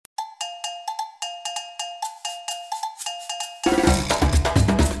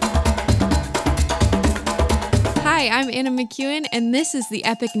Hi, I'm Anna McEwen, and this is The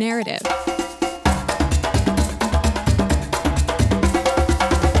Epic Narrative.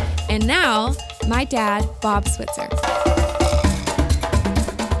 And now, my dad, Bob Switzer.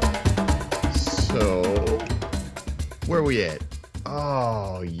 So, where are we at?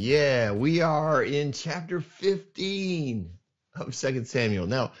 Oh, yeah, we are in chapter 15 of 2 Samuel.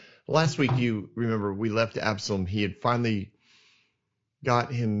 Now, last week, you remember, we left Absalom. He had finally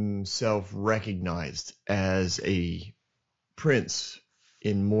got himself recognized as a prince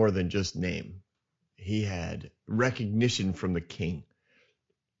in more than just name. He had recognition from the king.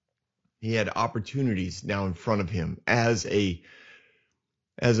 He had opportunities now in front of him as a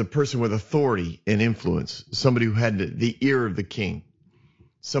person with authority and influence, somebody who had the ear of the king,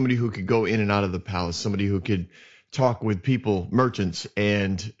 somebody who could go in and out of the palace, somebody who could talk with people, merchants,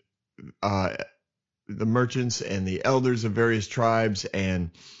 and the merchants and the elders of various tribes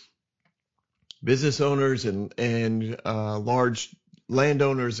and business owners and large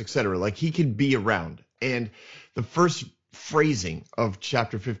landowners, etc. Like, he could be around. And the first phrasing of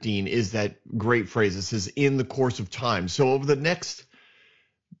chapter 15 is that great phrase. It says, in the course of time. So over the next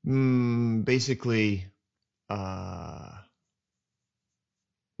basically, probably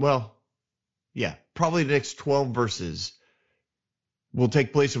the next 12 verses will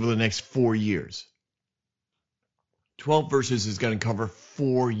take place over the next 4 years. 12 verses is going to cover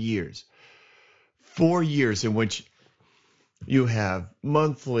 4 years. 4 years in which you have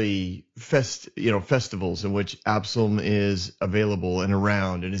monthly festivals in which Absalom is available and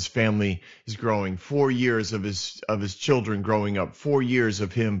around, and his family is growing. 4 years of his children growing up. 4 years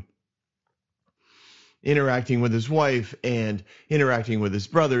of him interacting with his wife and interacting with his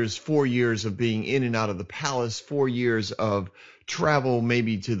brothers. 4 years of being in and out of the palace. 4 years of travel,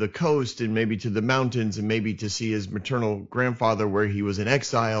 maybe to the coast and maybe to the mountains and maybe to see his maternal grandfather where he was in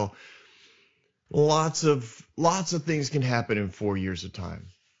exile. Lots of things can happen in 4 years of time.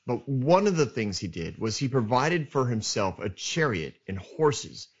 But one of the things he did was he provided for himself a chariot and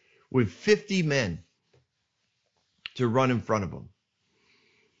horses with 50 men to run in front of him.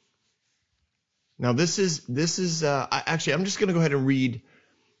 Now this is actually, I'm just going to go ahead and read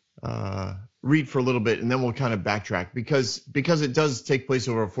for a little bit, and then we'll kind of backtrack because it does take place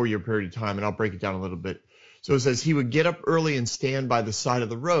over a 4-year period of time, and I'll break it down a little bit. So it says, he would get up early and stand by the side of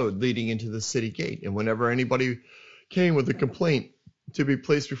the road leading into the city gate. And whenever anybody came with a complaint to be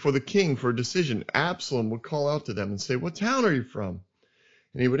placed before the king for a decision, Absalom would call out to them and say, what town are you from?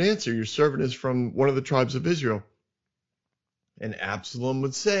 And he would answer, your servant is from one of the tribes of Israel. And Absalom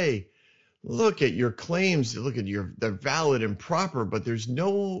would say, look at your claims, they're valid and proper, but there's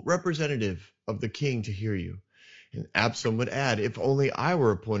no representative of the king to hear you. And Absalom would add, if only I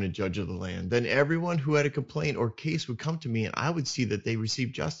were appointed judge of the land, then everyone who had a complaint or case would come to me, and I would see that they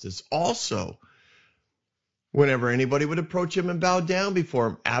received justice. Also, whenever anybody would approach him and bow down before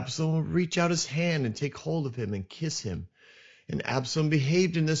him, Absalom would reach out his hand and take hold of him and kiss him. And Absalom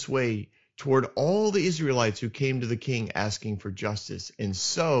behaved in this way toward all the Israelites who came to the king asking for justice. And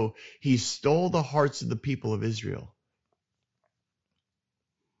so he stole the hearts of the people of Israel.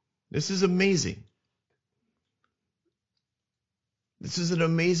 This is amazing. This is an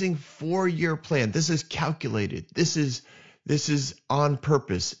amazing 4-year plan. This is calculated. This is on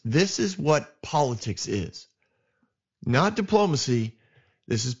purpose. This is what politics is. Not diplomacy.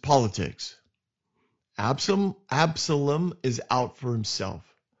 This is politics. Absalom is out for himself.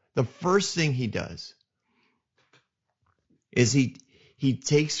 The first thing he does is he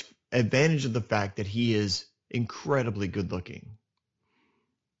takes advantage of the fact that he is incredibly good looking.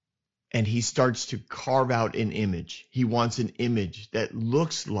 And he starts to carve out an image. He wants an image that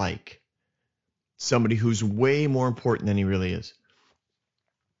looks like somebody who's way more important than he really is.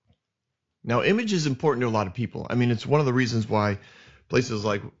 Now, image is important to a lot of people. I mean, it's one of the reasons why places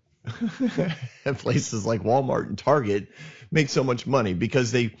like Walmart and Target make so much money,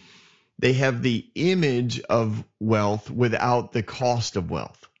 because they have the image of wealth without the cost of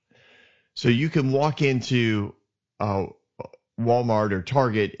wealth. So you can walk into Walmart or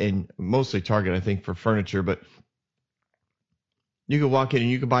Target, and mostly Target, I think, for furniture, but you can walk in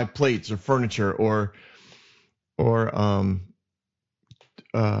and you can buy plates or furniture or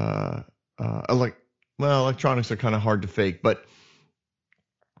electronics are kind of hard to fake, but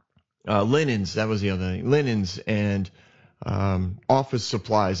linens, that was the other thing, linens and office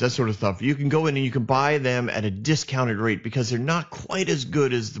supplies, that sort of stuff. You can go in and you can buy them at a discounted rate because they're not quite as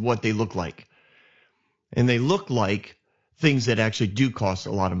good as what they look like. And they look like things that actually do cost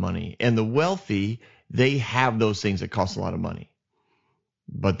a lot of money. And the wealthy, they have those things that cost a lot of money.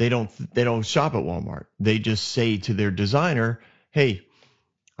 But they don't shop at Walmart. They just say to their designer, hey,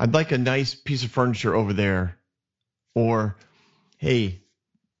 I'd like a nice piece of furniture over there Or, hey,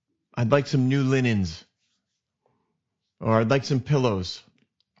 I'd like some new linens. Or I'd like some pillows.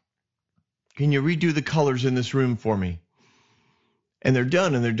 Can you redo the colors in this room for me? And they're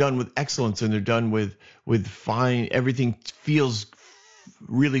done with excellence, and they're done with fine. Everything feels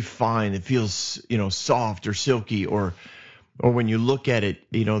really fine. It feels, soft or silky, or when you look at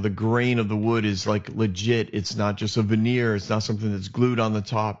it, the grain of the wood is like legit. It's not just a veneer. It's not something that's glued on the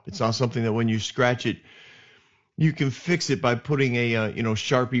top. It's not something that when you scratch it, you can fix it by putting a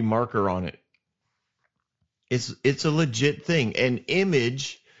Sharpie marker on it. It's a legit thing. And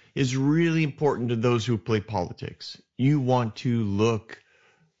image is really important to those who play politics. You want to look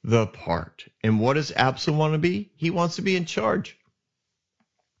the part. And what does Absalom want to be? He wants to be in charge.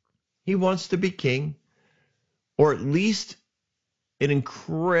 He wants to be king, or at least an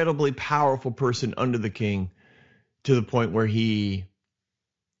incredibly powerful person under the king, to the point where he,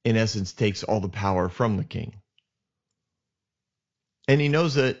 in essence, takes all the power from the king. And he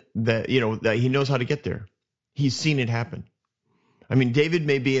knows that he knows how to get there. He's seen it happen. I mean, David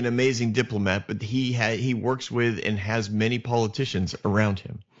may be an amazing diplomat, but he works with and has many politicians around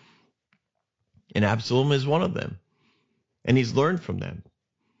him. And Absalom is one of them. And he's learned from them.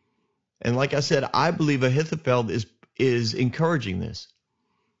 And like I said, I believe Ahithophel is encouraging this.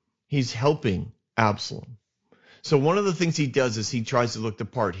 He's helping Absalom. So one of the things he does is he tries to look the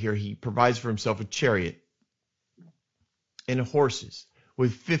part here. He provides for himself a chariot and horses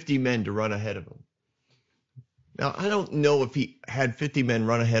with 50 men to run ahead of him. Now, I don't know if he had 50 men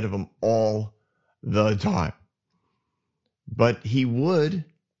run ahead of him all the time, but he would.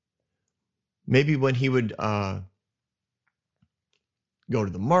 Maybe when he would go to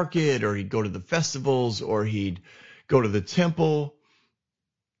the market, or he'd go to the festivals, or he'd go to the temple,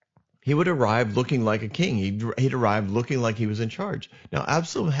 he would arrive looking like a king. He'd arrive looking like he was in charge. Now,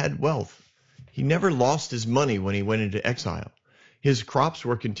 Absalom had wealth. He never lost his money when he went into exile. His crops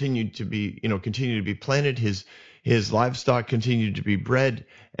were continued to be planted. His livestock continued to be bred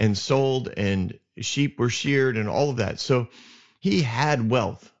and sold, and sheep were sheared, and all of that. So he had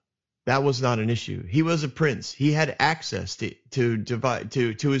wealth. That was not an issue. He was a prince. He had access to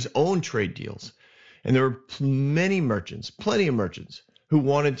his own trade deals. And there were plenty of merchants who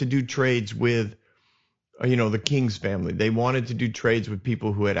wanted to do trades with, the king's family. They wanted to do trades with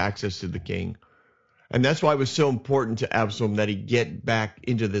people who had access to the king. And that's why it was so important to Absalom that he get back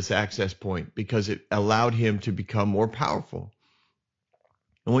into this access point, because it allowed him to become more powerful.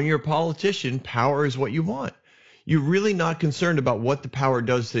 And when you're a politician, power is what you want. You're really not concerned about what the power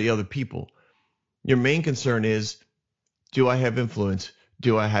does to the other people. Your main concern is, do I have influence?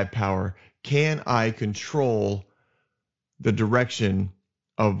 Do I have power? Can I control the direction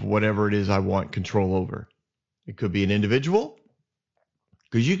of whatever it is I want control over? It could be an individual,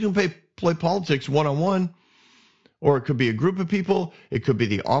 because you can play politics one-on-one, or it could be a group of people. It could be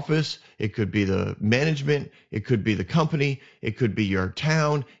the office. It could be the management. It could be the company. It could be your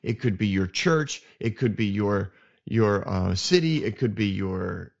town. It could be your church. It could be your city. It could be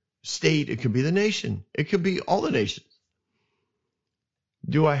your state. It could be the nation. It could be all the nations.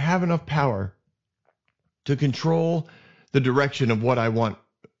 Do I have enough power to control the direction of what I want,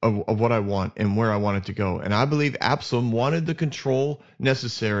 of what I want and where I want it to go? And I believe Absalom wanted the control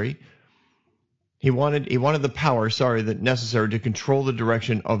necessary. He wanted the power, that necessary to control the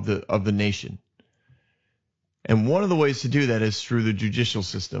direction of the nation. And one of the ways to do that is through the judicial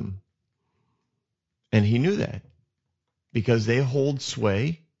system. And he knew that, because they hold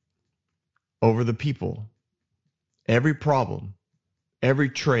sway over the people. Every problem, every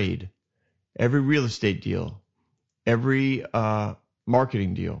trade, every real estate deal, every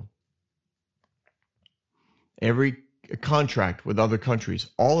marketing deal, every contract with other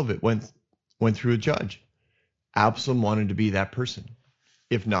countries, all of it went through a judge. Absalom wanted to be that person,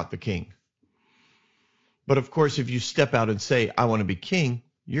 if not the king. But of course, if you step out and say, I want to be king,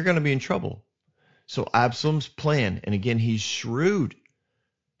 you're going to be in trouble. So Absalom's plan, and again, he's shrewd.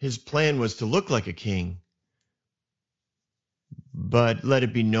 His plan was to look like a king, but let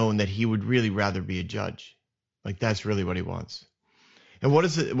it be known that he would really rather be a judge. Like, that's really what he wants. And what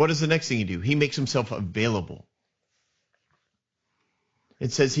is the next thing he do? He makes himself available.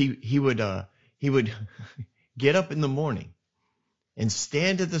 It says he would get up in the morning and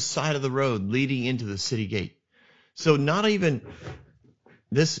stand at the side of the road leading into the city gate. So not even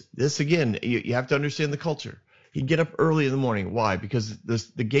this again, you have to understand the culture. He'd get up early in the morning. Why? Because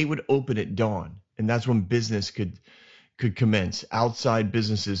the gate would open at dawn, and that's when business could commence. Outside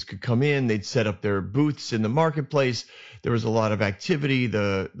businesses could come in. They'd set up their booths in the marketplace. There was a lot of activity.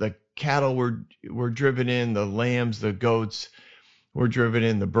 The cattle were driven in, the lambs, the goats. were driven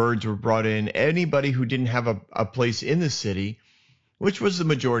in, the birds were brought in. Anybody who didn't have a place in the city, which was the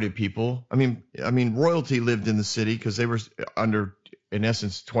majority of people. I mean, royalty lived in the city because they were under, in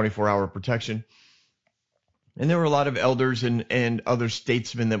essence, 24-hour protection. And there were a lot of elders and other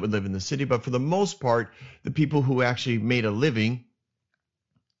statesmen that would live in the city. But for the most part, the people who actually made a living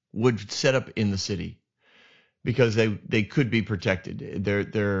would set up in the city because they could be protected.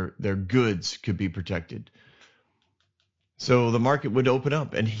 Their goods could be protected. So the market would open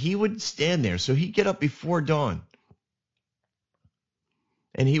up and he would stand there. So he'd get up before dawn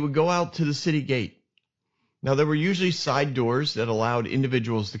and he would go out to the city gate. Now, there were usually side doors that allowed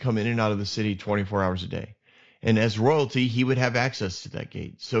individuals to come in and out of the city 24 hours a day. And as royalty, he would have access to that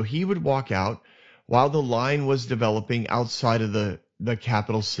gate. So he would walk out while the line was developing outside of the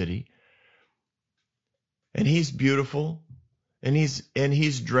capital city. And he's beautiful and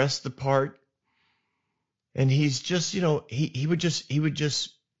he's dressed the part. And he's just, he would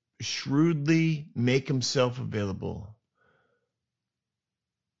just shrewdly make himself available.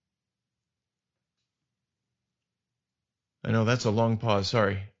 I know that's a long pause.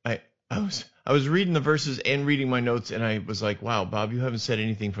 Sorry. I was reading the verses and reading my notes, and I was like, wow, Bob, you haven't said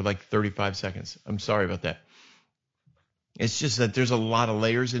anything for like 35 seconds. I'm sorry about that. It's just that there's a lot of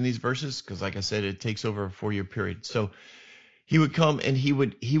layers in these verses because, like I said, it takes over a 4-year period. So he would come and he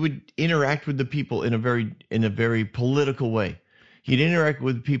would interact with the people in a very political way. He'd interact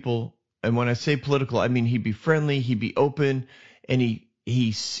with people, and when I say political, I mean he'd be friendly, he'd be open, and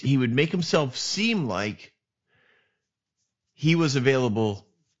he would make himself seem like he was available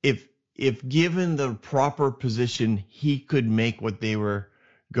if given the proper position, he could make what they were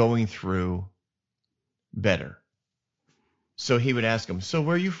going through better. So he would ask them, so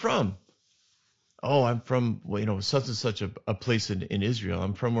where are you from? Oh, I'm from, such and such a place in Israel.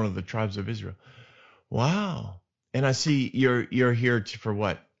 I'm from one of the tribes of Israel. Wow. And I see you're here for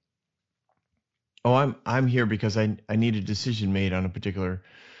what? Oh, I'm here because I need a decision made on a particular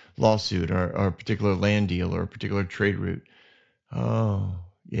lawsuit or a particular land deal or a particular trade route. Oh,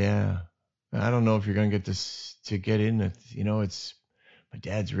 yeah. I don't know if you're going to get this to get in. It's my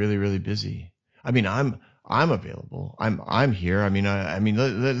dad's really, really busy. I mean, I'm available. I'm here. I mean,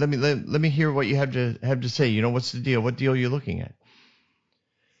 let me hear what you have to say. What's the deal? What deal are you looking at?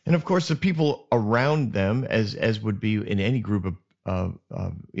 And of course, the people around them, as would be in any group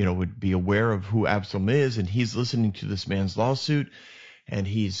would be aware of who Absalom is, and he's listening to this man's lawsuit. And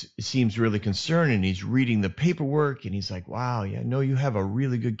seems really concerned, and he's reading the paperwork, and he's like, wow, yeah, no, you have a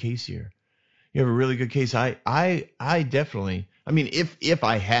really good case here. You have a really good case. I definitely, if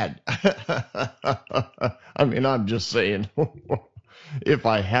I had, I'm just saying, if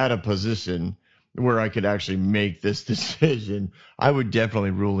I had a position where I could actually make this decision, I would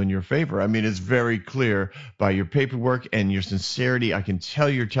definitely rule in your favor. It's very clear by your paperwork and your sincerity. I can tell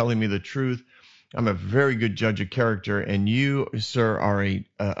you're telling me the truth. I'm a very good judge of character, and you, sir, are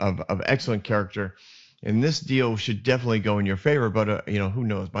of excellent character. And this deal should definitely go in your favor. But who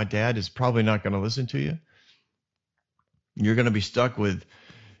knows? My dad is probably not going to listen to you. You're going to be stuck with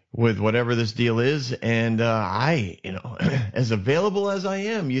whatever this deal is. And I, as available as I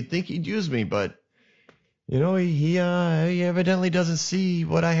am, you'd think he'd use me, but he evidently doesn't see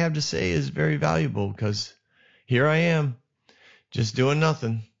what I have to say is very valuable because here I am, just doing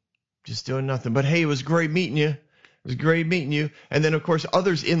nothing. But hey, it was great meeting you. And then, of course,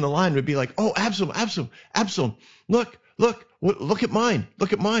 others in the line would be like, oh, Absalom, look at mine.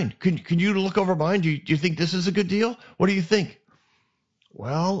 Can you look over mine? Do you think this is a good deal? What do you think?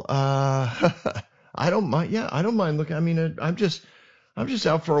 Well, I don't mind. Yeah, I don't mind looking. I'm just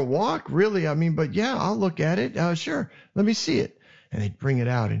out for a walk, really. But yeah, I'll look at it. Sure. Let me see it. And they'd bring it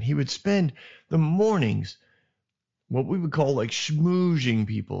out, and he would spend the mornings, what we would call like schmoozing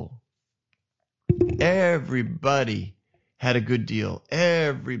people. Everybody had a good deal.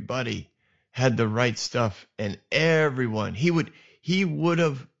 Everybody had the right stuff, and everyone, he would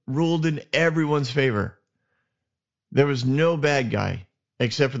have ruled in everyone's favor. There was no bad guy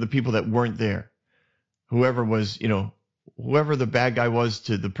except for the people that weren't there. Whoever the bad guy was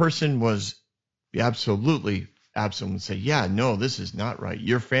to the person was absolutely Absalom would say, yeah, no, this is not right.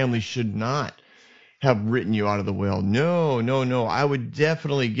 Your family should not have written you out of the will. No. I would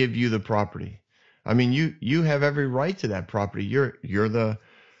definitely give you the property. You have every right to that property. You're the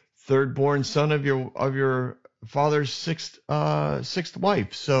third born son of your father's sixth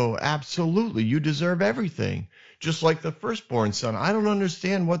wife. So absolutely, you deserve everything, just like the firstborn son. I don't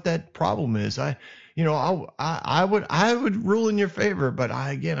understand what that problem is. I would rule in your favor, but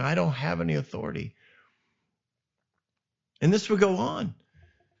I don't have any authority. And this would go on.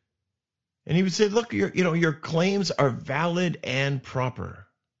 And he would say, look, your claims are valid and proper,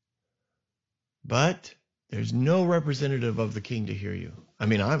 but there's no representative of the king to hear you. I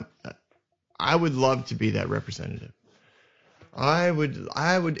mean, I would love to be that representative. I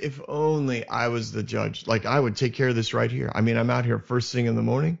would, if only I was the judge. Like, I would take care of this right here. I mean, I'm out here first thing in the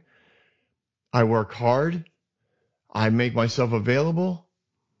morning. I work hard. I make myself available.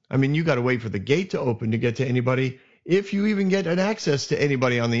 I mean, you got to wait for the gate to open to get to anybody, if you even get an access to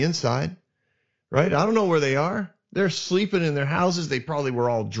anybody on the inside, right? I don't know where they are. They're sleeping in their houses. They probably were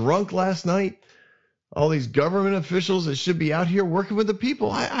all drunk last night. All these government officials that should be out here working with the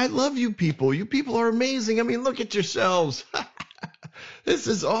people. I love you people. You people are amazing. I mean, look at yourselves. This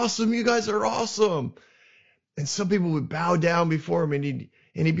is awesome. You guys are awesome. And some people would bow down before him, and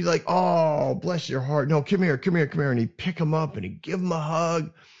he'd be like, oh, bless your heart. No, come here. And he'd pick them up and he'd give them a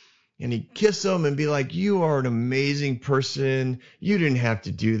hug and he'd kiss them and be like, you are an amazing person. You didn't have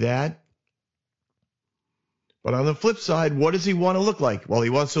to do that. But on the flip side, what does he want to look like? Well, he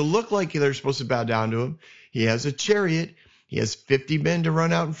wants to look like they're supposed to bow down to him. He has a chariot. He has 50 men to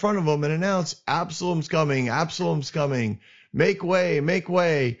run out in front of him and announce, Absalom's coming, Absalom's coming. Make way, make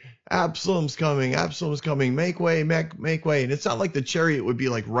way. Absalom's coming, Absalom's coming. Make way, make way. And it's not like the chariot would be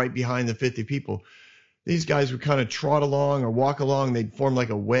like right behind the 50 people. These guys would kind of trot along or walk along. They'd form like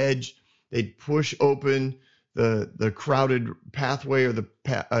a wedge. They'd push open the crowded pathway or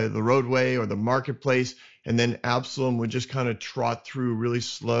the roadway or the marketplace. And then Absalom would just kind of trot through really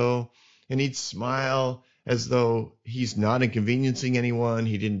slow. And he'd smile as though he's not inconveniencing anyone.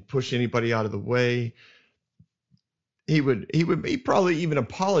 He didn't push anybody out of the way. He'd probably even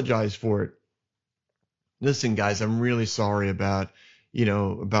apologize for it. Listen, guys, I'm really sorry about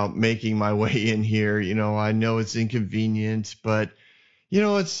making my way in here. I know it's inconvenient, but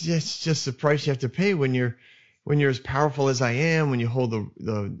it's just the price you have to pay when you're as powerful as I am, when you hold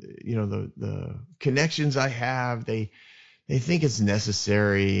the connections I have. They think it's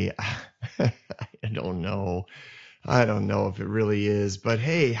necessary. I don't know. I don't know if it really is, but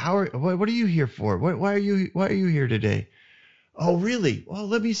hey, what are you here for? Why are you here today? Oh, really? Well,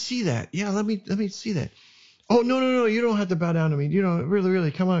 let me see that. Yeah, let me see that. Oh, no, you don't have to bow down to me.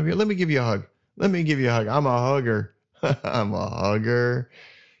 Really, come on here. Let me give you a hug. I'm a hugger. I'm a hugger.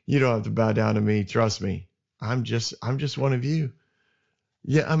 You don't have to bow down to me. Trust me. I'm just one of you.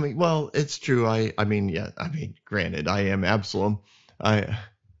 Yeah, I mean, well, it's true. Granted, I am Absalom.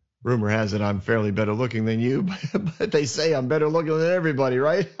 Rumor has it I'm fairly better looking than you, but they say I'm better looking than everybody,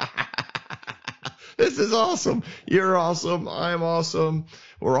 right? This is awesome. You're awesome. I'm awesome.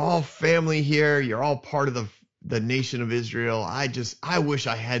 We're all family here. You're all part of the nation of Israel. I wish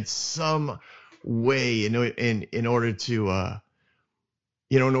I had some way in order to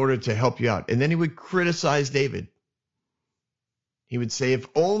help you out. And then he would criticize David. He would say, if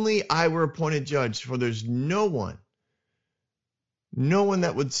only I were appointed judge, for there's no one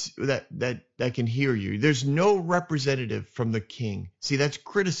that can hear you. There's no representative from the king. See, that's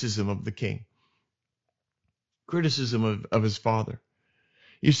criticism of the king. Criticism of his father.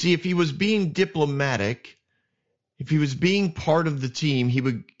 You see, if he was being diplomatic, if he was being part of the team,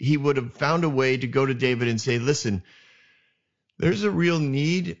 he would have found a way to go to David and say, listen, there's a real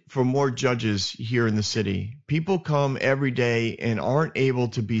need for more judges here in the city. People come every day and aren't able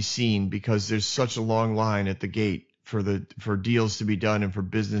to be seen because there's such a long line at the gate for deals to be done and for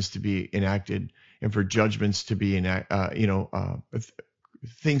business to be enacted and for judgments to be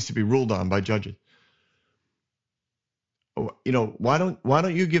things to be ruled on by judges. Why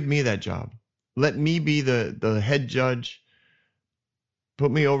don't you give me that job? Let me be the head judge.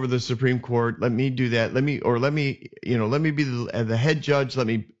 Put me over the Supreme Court. Let me do that. Let me be the head judge. Let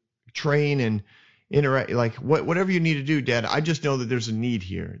me train and interact. Like whatever you need to do, Dad. I just know that there's a need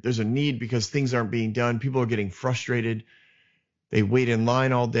here. There's a need because things aren't being done. People are getting frustrated. They wait in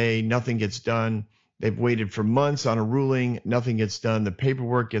line all day. Nothing gets done. They've waited for months on a ruling. Nothing gets done. The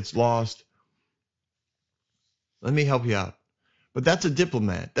paperwork gets lost. Let me help you out. But that's a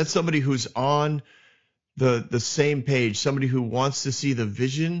diplomat. That's somebody who's on the same page, somebody who wants to see the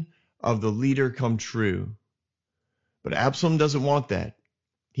vision of the leader come true. But Absalom doesn't want that.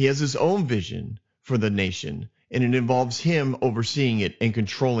 He has his own vision for the nation, and it involves him overseeing it and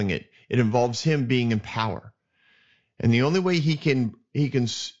controlling it. It involves him being in power. And the only way he can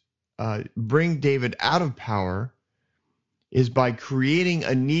bring David out of power is by creating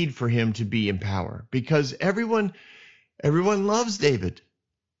a need for him to be in power, because everyone loves David.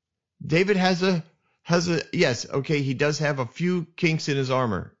 David has a yes, okay, he does have a few kinks in his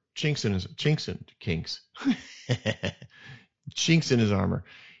armor. Chinks in his armor.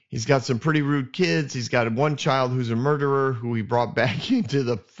 He's got some pretty rude kids. He's got one child who's a murderer who he brought back into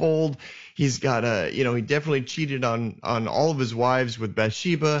the fold. He's got he definitely cheated on all of his wives with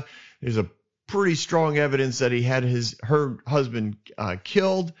Bathsheba. There's a pretty strong evidence that he had her husband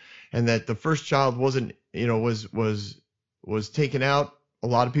killed, and that the first child wasn't, was taken out. A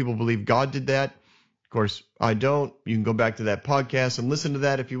lot of people believe God did that. Of course, I don't. You can go back to that podcast and listen to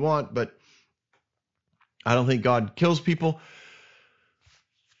that if you want, but I don't think God kills people,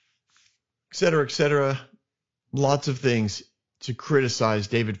 et cetera, et cetera. Lots of things to criticize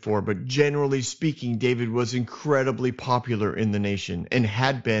David for, but generally speaking, David was incredibly popular in the nation and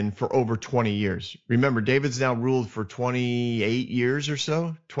had been for over 20 years. Remember, David's now ruled for 28 years or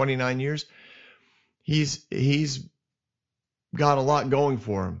so, 29 years. He's got a lot going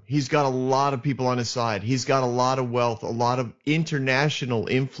for him. He's got a lot of people on his side. He's got a lot of wealth, a lot of international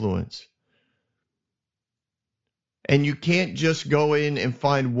influence. And you can't just go in and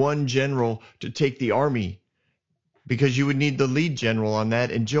find one general to take the army, because you would need the lead general on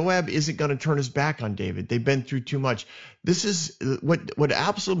that. And Joab isn't going to turn his back on David. They've been through too much. This is what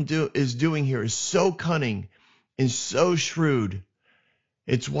Absalom is doing here is so cunning and so shrewd.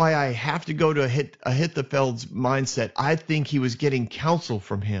 It's why I have to go to Ahithophel's mindset. I think he was getting counsel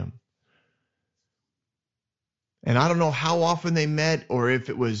from him. And I don't know how often they met, or if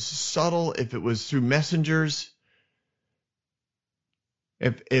it was subtle, if it was through messengers.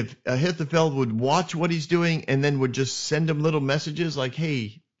 If Ahithophel would watch what he's doing and then would just send him little messages like,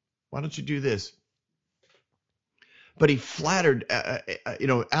 hey, why don't you do this? But he flattered,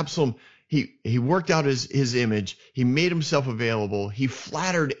 Absalom. He worked out his image. He made himself available. He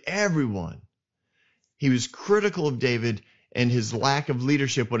flattered everyone. He was critical of David and his lack of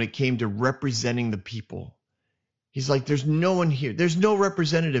leadership when it came to representing the people. He's like, there's no one here. There's no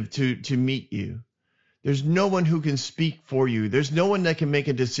representative to meet you. There's no one who can speak for you. There's no one that can make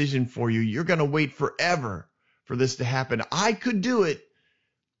a decision for you. You're going to wait forever for this to happen. I could do it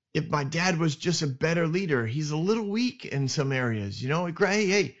if my dad was just a better leader. He's a little weak in some areas.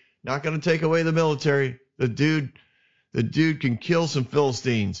 Hey, not going to take away the military. The dude can kill some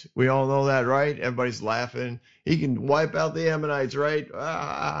Philistines. We all know that, right? Everybody's laughing. He can wipe out the Ammonites, right?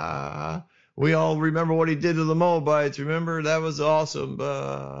 We all remember what he did to the Moabites. Remember? That was awesome.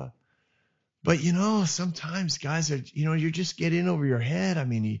 But, sometimes guys are, you just get in over your head. I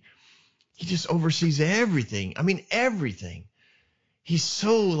mean, he just oversees everything. I mean, everything. He's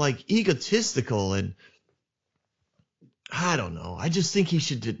so egotistical, and I don't know. I just think he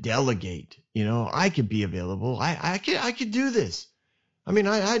should delegate. I could be available. I could do this. I mean,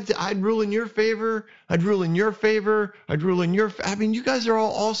 I'd rule in your favor. I'd rule in your favor. I'd rule in your. I mean, you guys are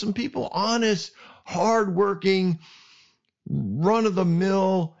all awesome people, honest, hardworking, run of the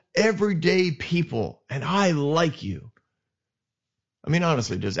mill, everyday people, and I like you. I mean,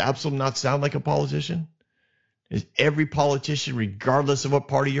 honestly, does Absalom not sound like a politician? Is every politician, regardless of what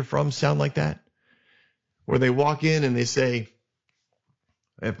party you're from, sound like that? Where they walk in and they say,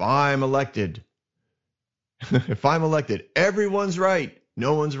 if I'm elected, everyone's right,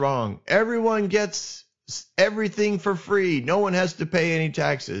 no one's wrong. Everyone gets everything for free. No one has to pay any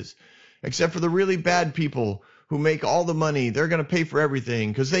taxes, except for the really bad people who make all the money. They're going to pay for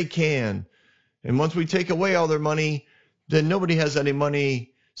everything because they can. And once we take away all their money, then nobody has any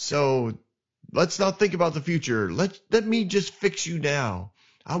money. So let's not think about the future. Let me just fix you now.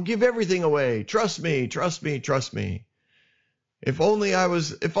 I'll give everything away. Trust me, trust me, trust me. If only I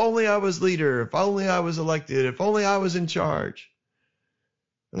was leader, if only I was elected, if only I was in charge.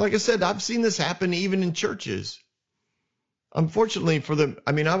 And like I said, I've seen this happen even in churches. Unfortunately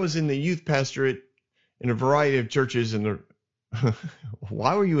I was in the youth pastorate in a variety of churches.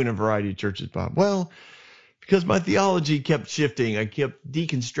 Why were you in a variety of churches, Bob? Well, because my theology kept shifting. I kept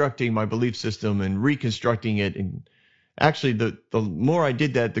deconstructing my belief system and reconstructing it. And actually, the more I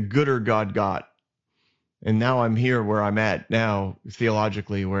did that, the gooder God got. And now I'm here where I'm at now,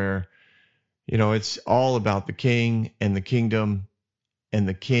 theologically, where, it's all about the king and the kingdom, and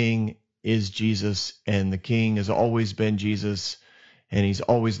the king is Jesus, and the king has always been Jesus, and he's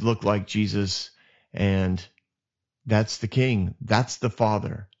always looked like Jesus. And that's the king. That's the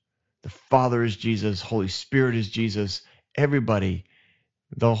Father. The Father is Jesus. Holy Spirit is Jesus. Everybody,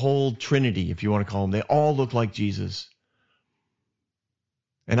 the whole Trinity, if you want to call them, they all look like Jesus.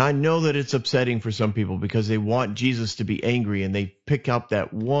 And I know that it's upsetting for some people because they want Jesus to be angry, and they pick up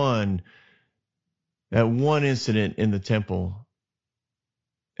that one incident in the temple.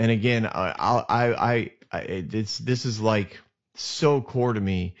 And again, this is so core to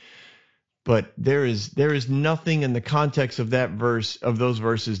me. But there is nothing in the context of that verse, of those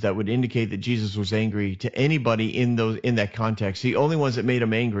verses, that would indicate that Jesus was angry to anybody in that context. The only ones that made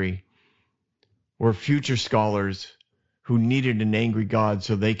him angry were future scholars who needed an angry God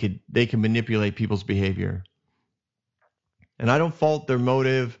so they could manipulate people's behavior. And I don't fault their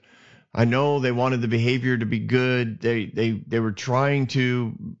motive. I know they wanted the behavior to be good. They were trying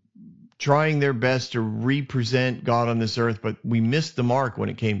their best to represent God on this earth, but we missed the mark when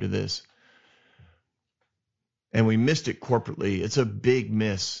it came to this. And we missed it corporately. It's a big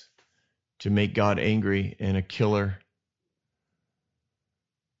miss to make God angry and a killer.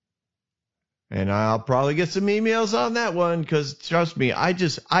 And I'll probably get some emails on that one, because trust me, I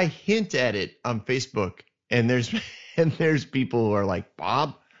hint at it on Facebook, and there's people who are like,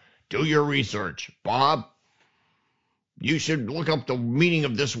 Bob, do your research. Bob, you should look up the meaning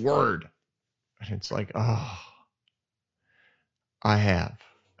of this word. And it's like, oh, I have.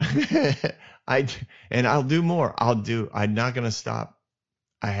 And I'll do more. I'm not going to stop.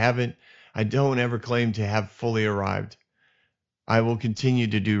 I don't ever claim to have fully arrived. I will continue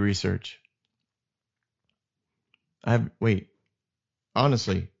to do research.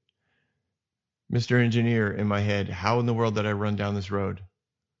 Honestly, Mr. Engineer in my head, how in the world did I run down this road?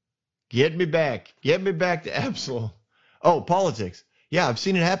 Get me back to Absalom. Oh, politics. Yeah, I've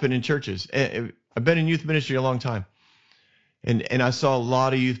seen it happen in churches. I've been in youth ministry a long time. And I saw a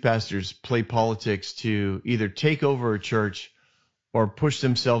lot of youth pastors play politics to either take over a church or push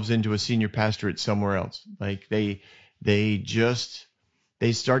themselves into a senior pastorate somewhere else. Like they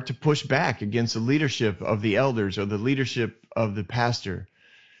start to push back against the leadership of the elders or the leadership of the pastor.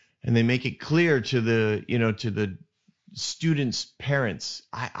 And they make it clear to the students' parents,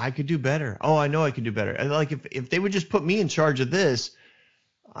 I could do better. Oh, I know I could do better. And like if they would just put me in charge of this,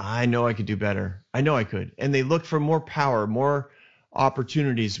 I know I could do better. I know I could. And they look for more power, more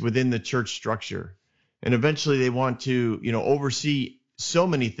opportunities within the church structure. And eventually they want to, oversee so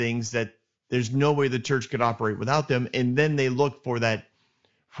many things that there's no way the church could operate without them. And then they look for that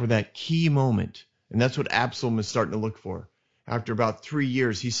key moment. And that's what Absalom is starting to look for. After about 3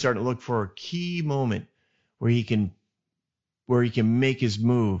 years, he's starting to look for a key moment where he can make his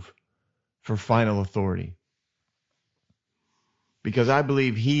move for final authority. Because I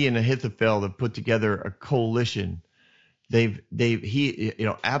believe he and Ahithophel have put together a coalition.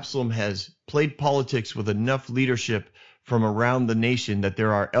 Absalom has played politics with enough leadership from around the nation that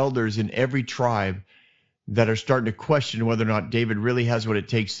there are elders in every tribe that are starting to question whether or not David really has what it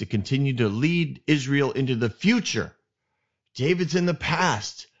takes to continue to lead Israel into the future. David's in the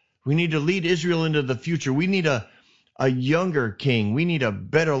past. We need to lead Israel into the future. We need a younger king. We need a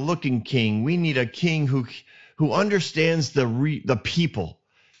better looking king. We need a king who understands the people.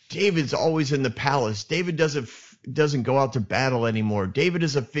 David's always in the palace. David doesn't go out to battle anymore. David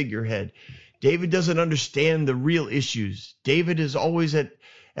is a figurehead. David doesn't understand the real issues. David is always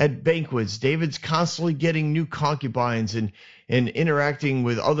at banquets. David's constantly getting new concubines and interacting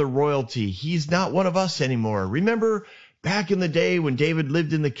with other royalty. He's not one of us anymore. Remember back in the day when David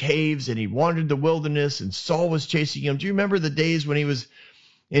lived in the caves and he wandered the wilderness and Saul was chasing him? Do you remember the days when he was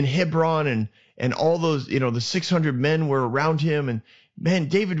in Hebron and all those, the 600 men were around him, and man,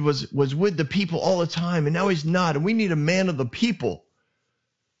 David was with the people all the time, and now he's not, and we need a man of the people.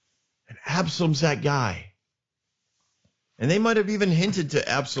 And Absalom's that guy. And they might have even hinted to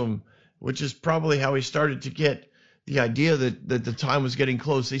Absalom, which is probably how he started to get the idea that the time was getting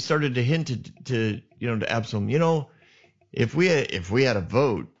close. They started to hint to Absalom, if we had a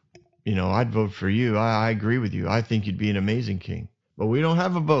vote, I'd vote for you. I agree with you. I think you'd be an amazing king. But we don't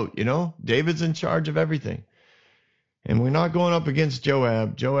have a vote, David's in charge of everything. And we're not going up against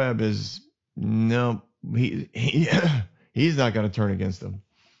Joab. Joab is, no, he's not going to turn against them.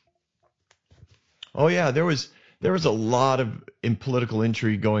 Oh yeah, there was a lot of political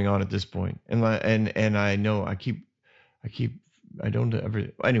intrigue going on at this point. And I know I don't ever,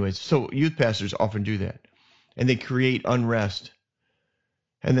 anyways, so youth pastors often do that. And they create unrest.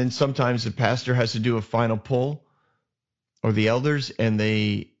 And then sometimes the pastor has to do a final pull, or the elders, and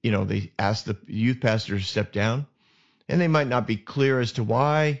they ask the youth pastor to step down, and they might not be clear as to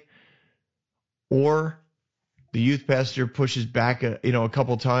why, or the youth pastor pushes back a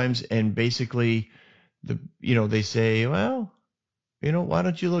couple times, and basically they say, well, why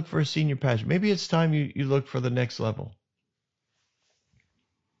don't you look for a senior pastor? Maybe it's time you look for the next level.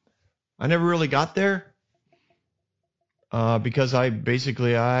 I never really got there because I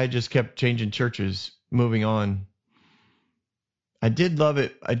just kept changing churches, moving on. I did love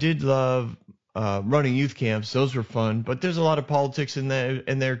it. I did love running youth camps. Those were fun, but there's a lot of politics in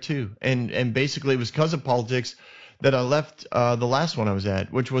there too. And basically it was because of politics that I left the last one I was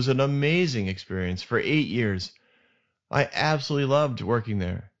at, which was an amazing experience for 8 years. I absolutely loved working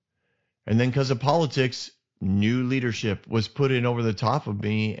there. And then because of politics, new leadership was put in over the top of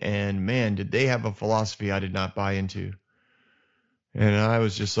me. And man, did they have a philosophy I did not buy into. And I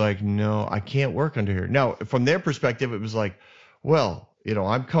was just like, no, I can't work under here. Now, from their perspective, it was like, well,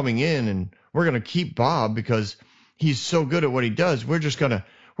 I'm coming in and we're going to keep Bob because he's so good at what he does. We're just going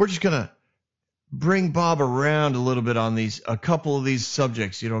to bring Bob around a little bit on a couple of these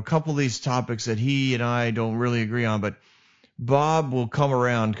subjects, a couple of these topics that he and I don't really agree on, but Bob will come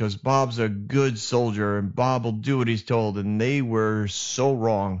around because Bob's a good soldier and Bob will do what he's told. And they were so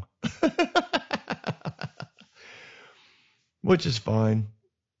wrong. Which is fine.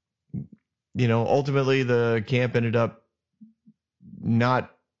 Ultimately the camp ended up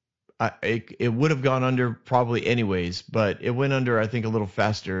it would have gone under probably anyways, but it went under, I think, a little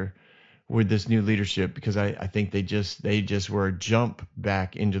faster with this new leadership because I think they just were a jump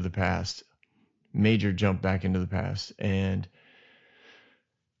back into the past, major jump back into the past. And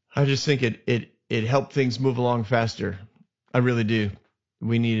I just think it helped things move along faster. I really do.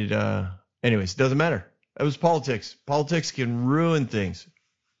 We needed, anyways, it doesn't matter. It was politics. Politics can ruin things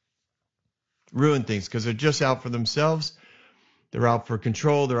because they're just out for themselves. They're out for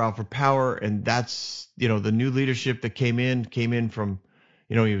control. They're out for power. And that's, the new leadership that came in from,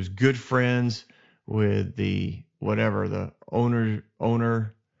 he was good friends with the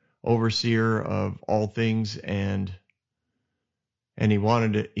overseer of all things. And he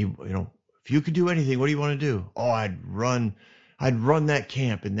wanted to, if you could do anything, what do you want to do? Oh, I'd run that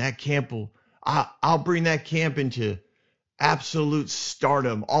camp, and that camp I'll bring that camp into absolute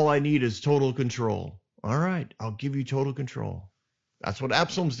stardom. All I need is total control. All right, I'll give you total control. That's what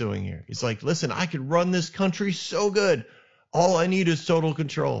Absalom's doing here. He's like, listen, I could run this country so good. All I need is total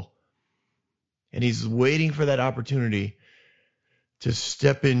control. And he's waiting for that opportunity to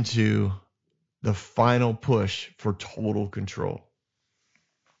step into the final push for total control.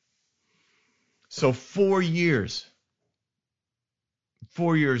 So 4 years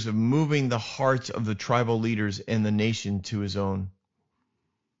of moving the hearts of the tribal leaders and the nation to his own.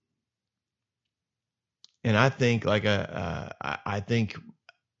 And I think I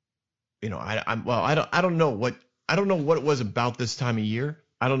don't know what it was about this time of year.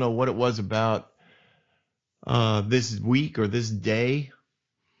 I don't know what it was about this week or this day,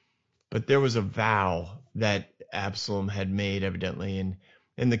 but there was a vow that Absalom had made evidently,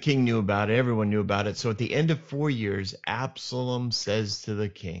 and the king knew about it. Everyone knew about it. So at the end of 4 years, Absalom says to the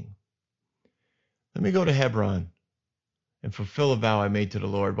king, let me go to Hebron and fulfill a vow I made to the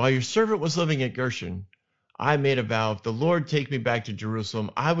Lord. While your servant was living at Gershon, I made a vow, if the Lord take me back to Jerusalem,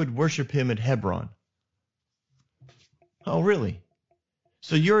 I would worship him at Hebron. Oh, really?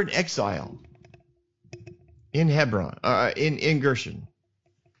 So you're in exile in Hebron, in Gershon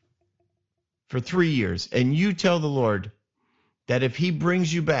for 3 years, and you tell the Lord that if he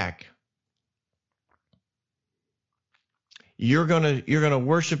brings you back, you're gonna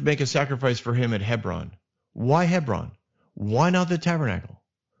worship, make a sacrifice for him at Hebron. Why Hebron? Why not the tabernacle?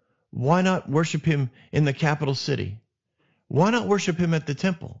 Why not worship him in the capital city? Why not worship him at the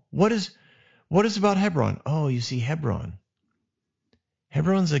temple? What is about Hebron? Oh, you see, Hebron's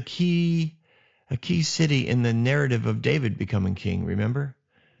a key city in the narrative of David becoming king, remember?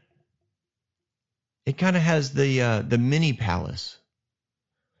 It kind of has the mini palace.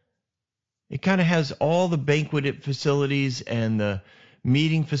 It kind of has all the banquet facilities and the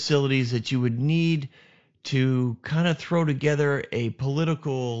meeting facilities that you would need to kind of throw together a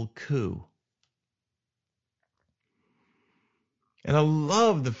political coup. And I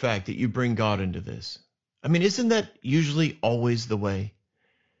love the fact that you bring God into this. I mean, isn't that usually always the way?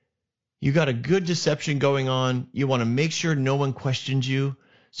 You got a good deception going on. You want to make sure no one questions you.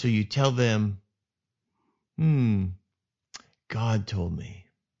 So you tell them, God told me.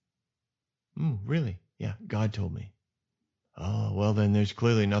 Really? Yeah, God told me. Oh, well, then there's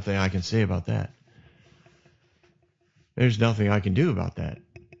clearly nothing I can say about that. There's nothing I can do about that.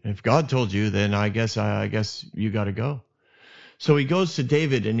 If God told you, then I guess you got to go. So he goes to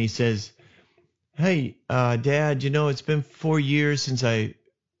David and he says, hey, Dad, it's been 4 years since I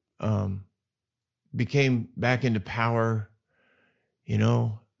became back into power.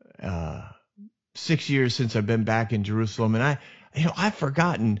 6 years since I've been back in Jerusalem, and I've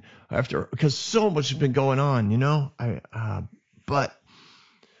forgotten because so much has been going on. But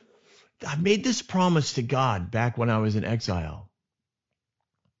I made this promise to God back when I was in exile.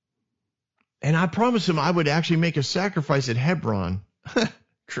 And I promised him I would actually make a sacrifice at Hebron.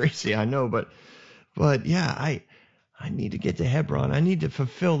 Crazy, I know, but yeah, I need to get to Hebron. I need to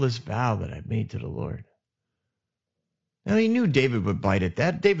fulfill this vow that I made to the Lord. Now he knew David would bite at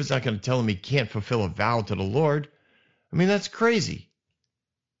that. David's not going to tell him he can't fulfill a vow to the Lord. I mean, that's crazy.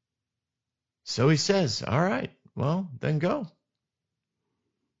 So he says, all right, well, then go.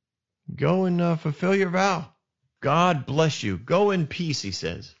 Go and fulfill your vow. God bless you. Go in peace, he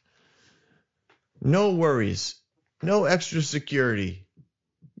says. No worries. No extra security.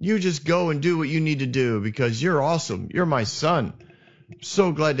 You just go and do what you need to do because you're awesome. You're my son. I'm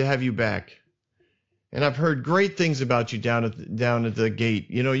so glad to have you back. And I've heard great things about you down at the gate.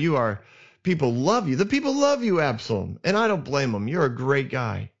 You know, people love you. The people love you, Absalom. And I don't blame them. You're a great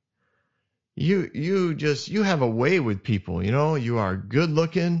guy. You have a way with people, you know. You are good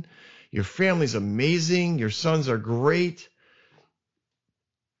looking. Your family's amazing. Your sons are great.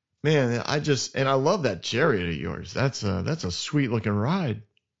 Man, I love that chariot of yours. That's a sweet looking ride.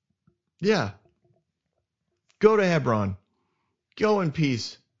 Yeah. Go to Hebron. Go in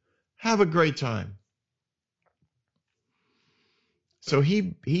peace. Have a great time. So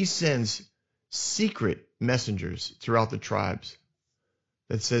he sends secret messengers throughout the tribes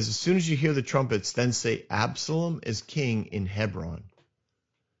that says, as soon as you hear the trumpets, then say Absalom is king in Hebron.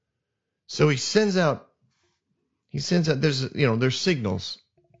 So he sends out there's signals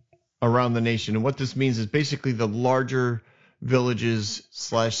around the nation. And what this means is basically the larger villages /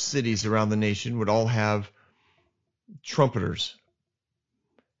 cities around the nation would all have trumpeters.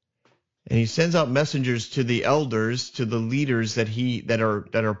 And he sends out messengers to the elders, to the leaders that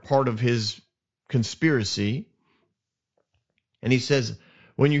are part of his conspiracy. And he says,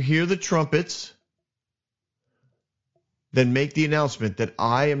 when you hear the trumpets, then make the announcement that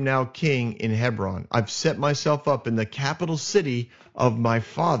I am now king in Hebron. I've set myself up in the capital city of my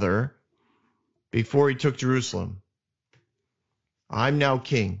father before he took Jerusalem. I'm now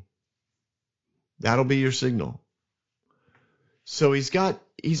king. That'll be your signal. So he's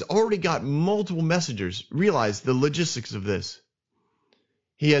already got multiple messengers. Realize the logistics of this.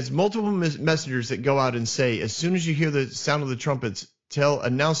 He has multiple messengers that go out and say, as soon as you hear the sound of the trumpets,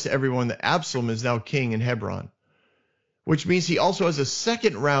 announce to everyone that Absalom is now king in Hebron. Which means he also has a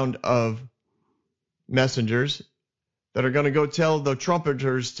second round of messengers that are going to go tell the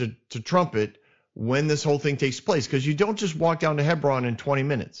trumpeters to trumpet when this whole thing takes place. Because you don't just walk down to Hebron in 20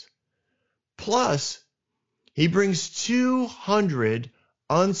 minutes. Plus, he brings 200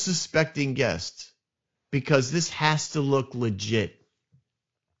 unsuspecting guests because this has to look legit.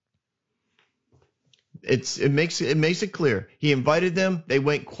 It makes it clear. He invited them. They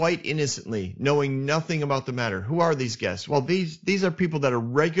went quite innocently, knowing nothing about the matter. Who are these guests? Well, these are people that are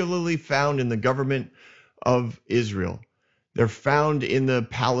regularly found in the government of Israel. They're found in the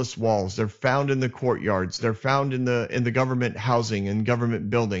palace walls. They're found in the courtyards. They're found in the government housing and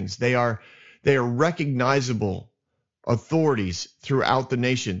government buildings. They are recognizable authorities throughout the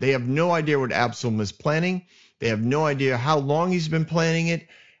nation. They have no idea what Absalom is planning. They have no idea how long he's been planning it,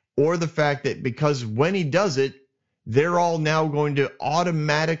 or the fact that because when he does it, they're all now going to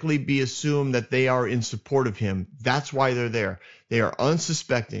automatically be assumed that they are in support of him. That's why they're there. They are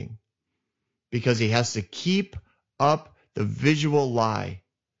unsuspecting because he has to keep up the visual lie.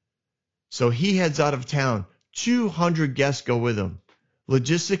 So he heads out of town. 200 guests go with him.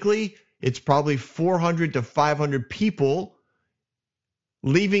 Logistically, it's probably 400 to 500 people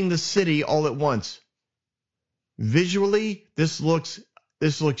leaving the city all at once. Visually, this looks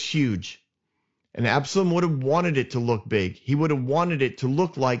huge. And Absalom would have wanted it to look big. He would have wanted it to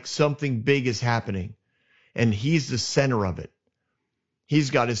look like something big is happening. And he's the center of it. He's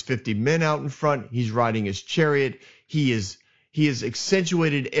got his 50 men out in front. He's riding his chariot. He has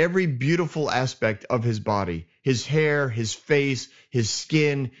accentuated every beautiful aspect of his body. His hair, his face, his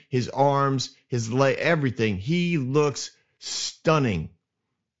skin, his arms, his leg, everything. He looks stunning.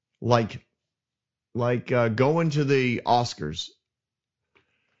 Like going to the Oscars.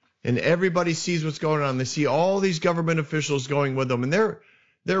 And everybody sees what's going on. They see all these government officials going with them, and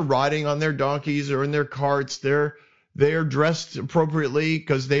they're riding on their donkeys or in their carts. They're dressed appropriately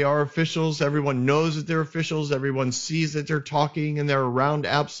because they are officials. Everyone knows that they're officials. Everyone sees that they're talking and they're around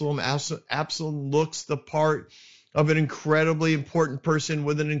Absalom. Absalom looks the part of an incredibly important person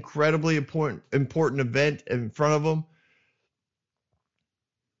with an incredibly important event in front of him.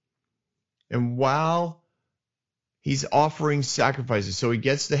 And while he's offering sacrifices. So he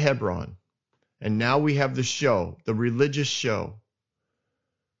gets to Hebron. And now we have the show, the religious show.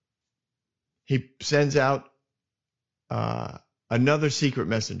 He sends out another secret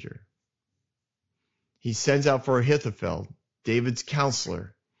messenger. He sends out for Ahithophel, David's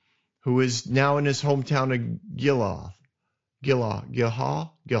counselor, who is now in his hometown of Gilgal.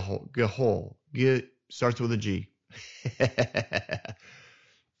 Starts with a G.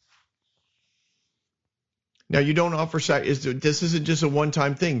 Now, you don't offer this isn't just a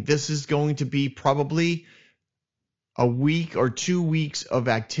one-time thing. This is going to be probably a week or 2 weeks of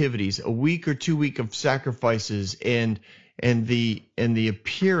activities, a week or 2 weeks of sacrifices, and the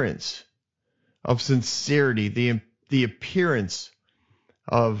appearance of sincerity, the appearance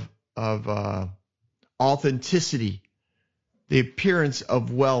of authenticity, the appearance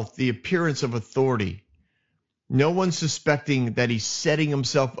of wealth, the appearance of authority. No one's suspecting that he's setting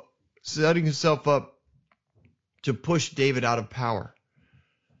himself up to push David out of power.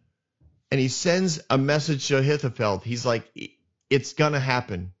 And he sends a message to Ahithophel. He's like, it's going to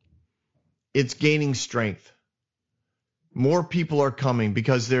happen. It's gaining strength. More people are coming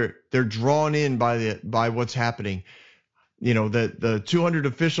because they're drawn in by what's happening. You know, the 200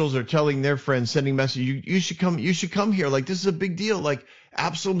 officials are telling their friends, sending messages, you should come here. Like, this is a big deal. Like,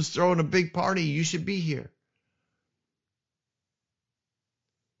 Absalom's throwing a big party. You should be here.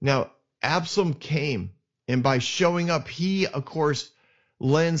 Now, Absalom came, and by showing up, he, of course,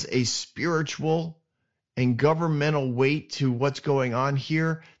 lends a spiritual and governmental weight to what's going on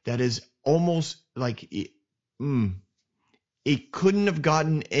here that is almost like it couldn't have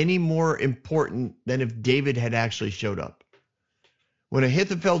gotten any more important than if David had actually showed up. When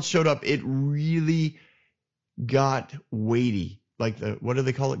Ahithophel showed up, it really got weighty. Like what do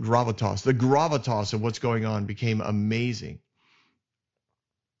they call it? Gravitas. The gravitas of what's going on became amazing.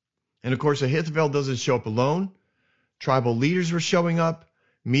 And of course, Ahithophel doesn't show up alone. Tribal leaders were showing up.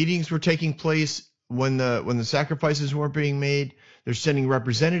 Meetings were taking place when the sacrifices weren't being made. They're sending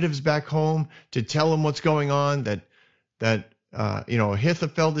representatives back home to tell them what's going on, that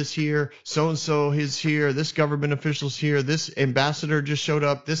Ahithophel is here, so-and-so is here, this government official's here, this ambassador just showed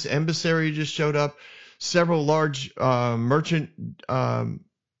up, this emissary just showed up, several large merchant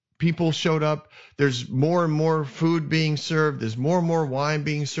people showed up. There's more and more food being served. There's more and more wine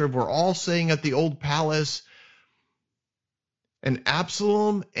being served. We're all staying at the old palace. And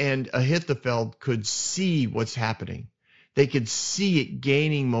Absalom and Ahithophel could see what's happening. They could see it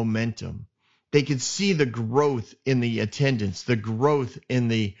gaining momentum. They could see the growth in the attendance, the growth in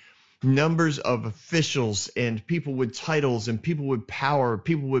the numbers of officials and people with titles and people with power,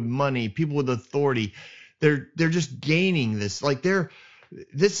 people with money, people with authority. They're just gaining this. Like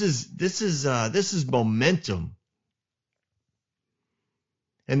this is momentum.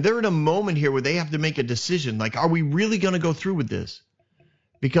 And they're in a moment here where they have to make a decision. Like, are we really going to go through with this?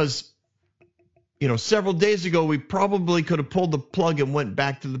 Because, several days ago, we probably could have pulled the plug and went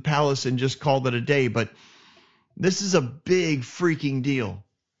back to the palace and just called it a day. But this is a big freaking deal.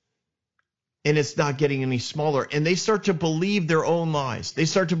 And it's not getting any smaller. And they start to believe their own lies. They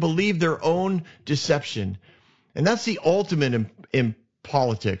start to believe their own deception. And that's the ultimate in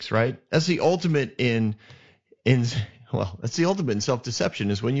politics, right? That's the ultimate that's the ultimate in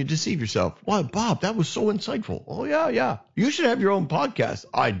self-deception, is when you deceive yourself. Wow, Bob, that was so insightful. Oh, yeah. You should have your own podcast.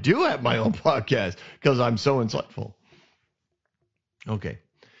 I do have my own podcast because I'm so insightful. Okay.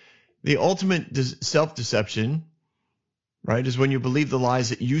 The ultimate self-deception, right, is when you believe the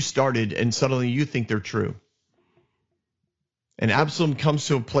lies that you started and suddenly you think they're true. And Absalom comes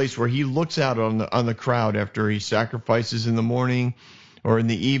to a place where he looks out on the crowd after he sacrifices in the morning or in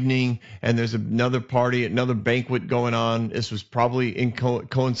the evening, and there's another party, another banquet going on. This was probably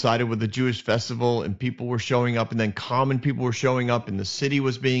coincided with the Jewish festival, and people were showing up, and then common people were showing up, and the city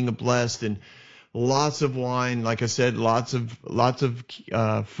was being blessed, and lots of wine, like I said, lots of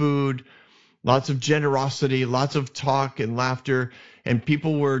food, lots of generosity, lots of talk and laughter, and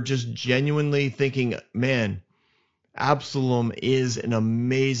people were just genuinely thinking, man, Absalom is an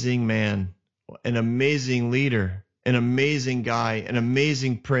amazing man, an amazing leader, an amazing guy, an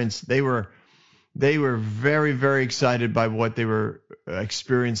amazing prince. They were very, very excited by what they were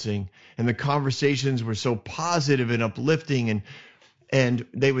experiencing. And the conversations were so positive and uplifting, and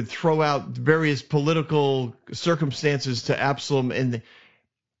they would throw out various political circumstances to Absalom, and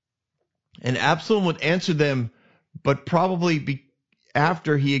Absalom would answer them, but probably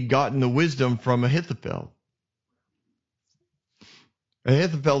after he had gotten the wisdom from Ahithophel.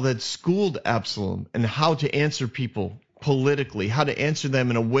 Ahithophel had schooled Absalom and how to answer people politically, how to answer them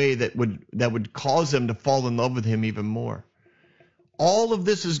in a way that would cause them to fall in love with him even more. All of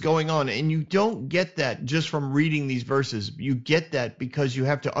this is going on, and you don't get that just from reading these verses. You get that because you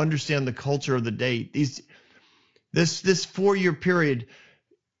have to understand the culture of the day. This 4-year period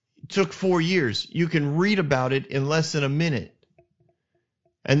took 4 years. You can read about it in less than a minute.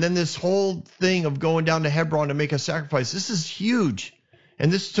 And then this whole thing of going down to Hebron to make a sacrifice, this is huge.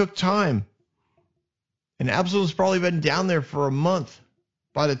 And this took time. And Absalom's probably been down there for a month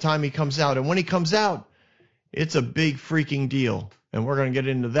by the time he comes out. And when he comes out, it's a big freaking deal. And we're going to get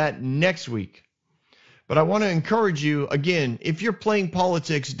into that next week. But I want to encourage you, again, if you're playing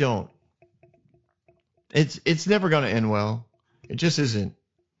politics, don't. It's never going to end well. It just isn't.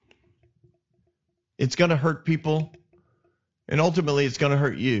 It's going to hurt people, and ultimately it's going to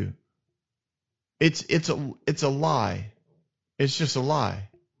hurt you. It's a lie. It's just a lie.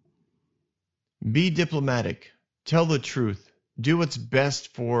 Be diplomatic. Tell the truth. Do what's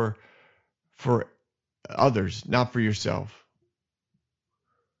best for others, not for yourself.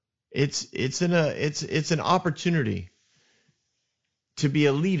 It's an opportunity to be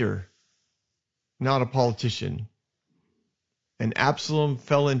a leader, not a politician. And Absalom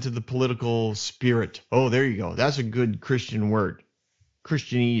fell into the political spirit. Oh, there you go. That's a good Christian word.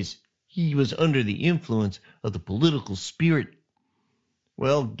 Christianese. He was under the influence of the political spirit.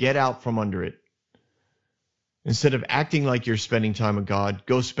 Well, get out from under it. Instead of acting like you're spending time with God,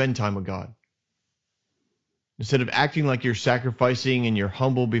 go spend time with God. Instead of acting like you're sacrificing and you're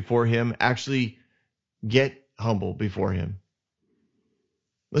humble before him, actually get humble before him.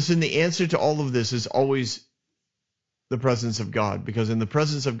 Listen, the answer to all of this is always the presence of God, because in the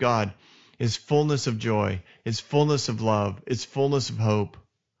presence of God is fullness of joy, is fullness of love, it's fullness of hope.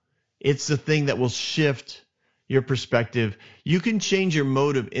 It's the thing that will shift your perspective. You can change your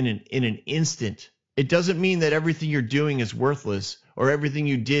motive in an instant. It doesn't mean that everything you're doing is worthless or everything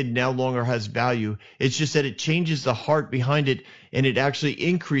you did no longer has value. It's just that it changes the heart behind it, and it actually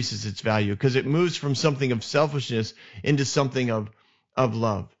increases its value because it moves from something of selfishness into something of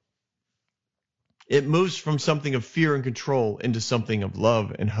love. It moves from something of fear and control into something of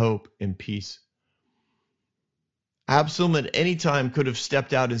love and hope and peace. Absalom at any time could have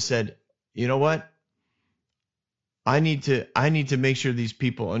stepped out and said, you know what? I need to make sure these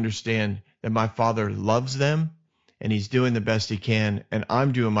people understand that my father loves them and he's doing the best he can, and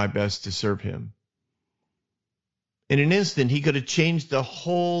I'm doing my best to serve him. In an instant, he could have changed the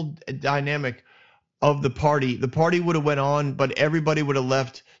whole dynamic of the party. The party would have went on, but everybody would have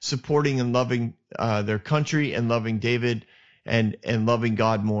left supporting and loving their country and loving David and loving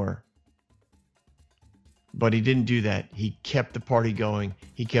God more. But he didn't do that. He kept the party going.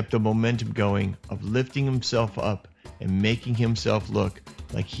 He kept the momentum going of lifting himself up and making himself look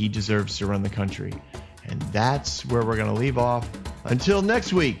like he deserves to run the country. And that's where we're going to leave off until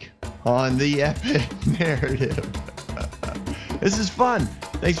next week on The Epic Narrative. This is fun.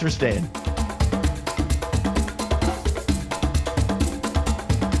 Thanks for staying.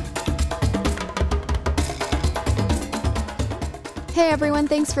 Hey everyone,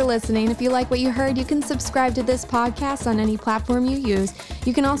 thanks for listening. If you like what you heard, you can subscribe to this podcast on any platform you use.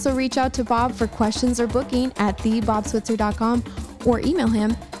 You can also reach out to Bob for questions or booking at thebobswitzer.com or email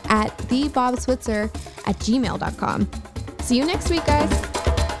him at thebobswitzer@gmail.com. See you next week, guys.